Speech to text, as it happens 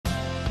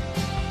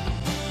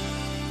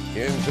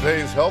In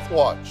today's Health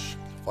Watch,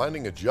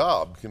 finding a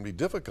job can be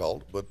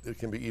difficult, but it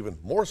can be even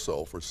more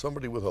so for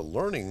somebody with a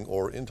learning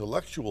or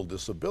intellectual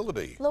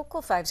disability.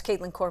 Local 5's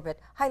Caitlin Corbett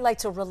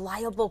highlights a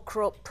reliable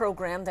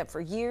program that for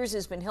years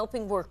has been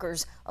helping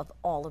workers of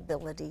all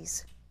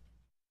abilities.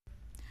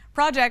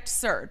 Project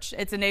Search.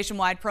 It's a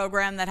nationwide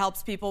program that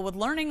helps people with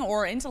learning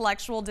or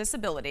intellectual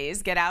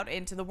disabilities get out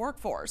into the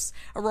workforce.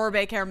 Aurora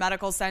Baycare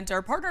Medical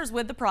Center partners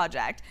with the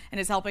project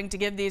and is helping to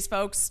give these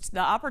folks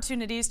the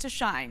opportunities to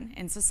shine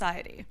in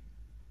society.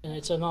 And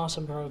it's an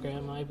awesome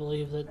program. I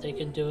believe that they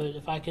can do it.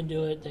 If I can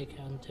do it, they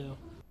can too.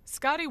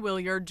 Scotty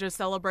Williard just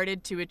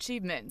celebrated 2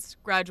 achievements,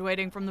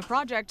 graduating from the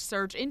Project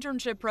Search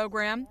internship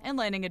program and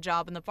landing a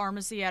job in the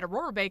pharmacy at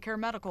Aurora Baycare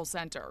Medical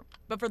Center.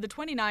 But for the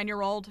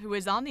 29-year-old who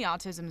is on the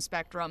autism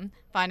spectrum,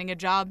 finding a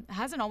job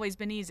hasn't always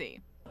been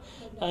easy.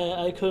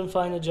 I couldn't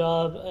find a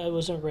job. I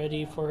wasn't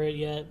ready for it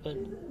yet, but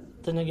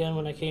then again,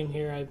 when I came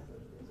here, I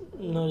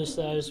noticed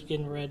that I was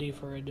getting ready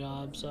for a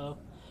job. So,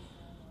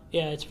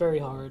 yeah, it's very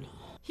hard.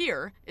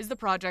 Here is the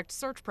Project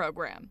Search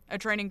program, a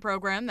training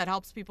program that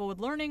helps people with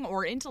learning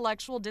or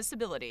intellectual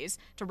disabilities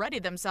to ready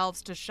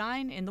themselves to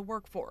shine in the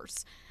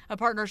workforce. A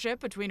partnership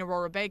between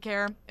Aurora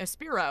Baycare,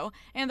 Aspiro,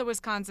 and the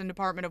Wisconsin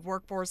Department of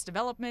Workforce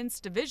Development's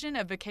Division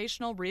of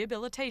Vocational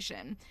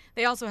Rehabilitation.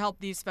 They also help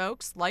these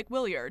folks, like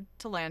Williard,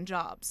 to land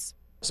jobs.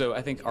 So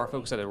I think our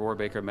focus at Aurora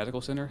Baycare Medical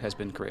Center has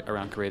been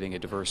around creating a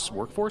diverse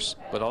workforce,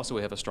 but also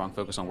we have a strong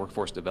focus on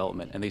workforce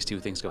development, and these two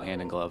things go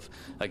hand in glove.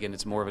 Again,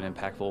 it's more of an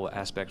impactful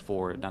aspect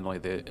for not only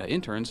the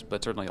interns,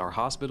 but certainly our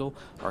hospital,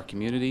 our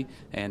community,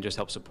 and just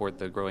help support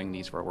the growing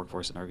needs for our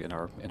workforce in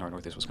our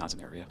Northeast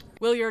Wisconsin area.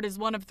 Williard is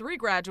one of 3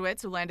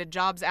 graduates who landed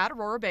jobs at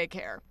Aurora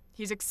Baycare.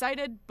 He's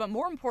excited, but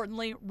more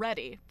importantly,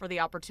 ready for the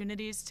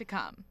opportunities to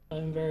come.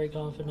 I'm very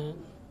confident.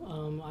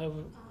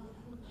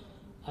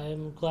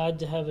 I'm glad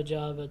to have a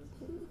job at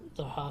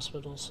the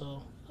hospital,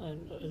 so I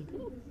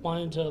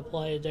wanted to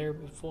apply there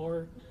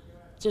before.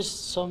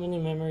 Just so many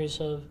memories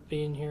of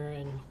being here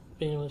and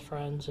being with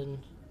friends and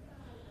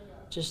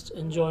just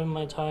enjoying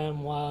my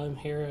time while I'm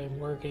here and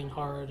working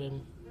hard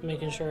and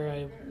making sure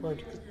I work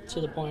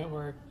to the point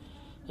where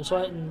I'm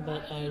sweating,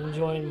 but I'm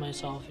enjoying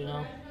myself, you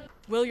know.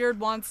 Williard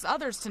wants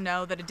others to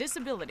know that a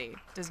disability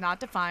does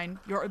not define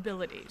your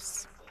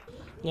abilities.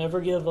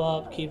 Never give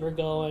up, keep her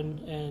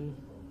going, and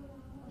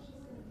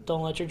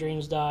don't let your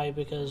dreams die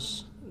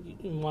because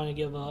you want to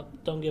give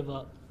up. Don't give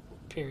up,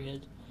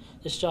 period.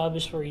 This job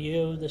is for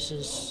you. This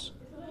is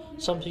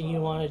something you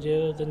want to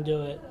do, then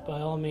do it. By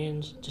all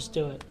means, just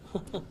do it.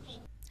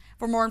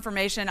 For more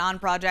information on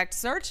Project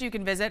Search, you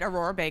can visit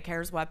Aurora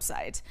Baycare's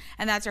website.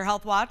 And that's your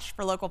Health Watch.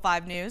 For Local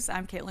 5 News,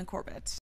 I'm Caitlin Corbett.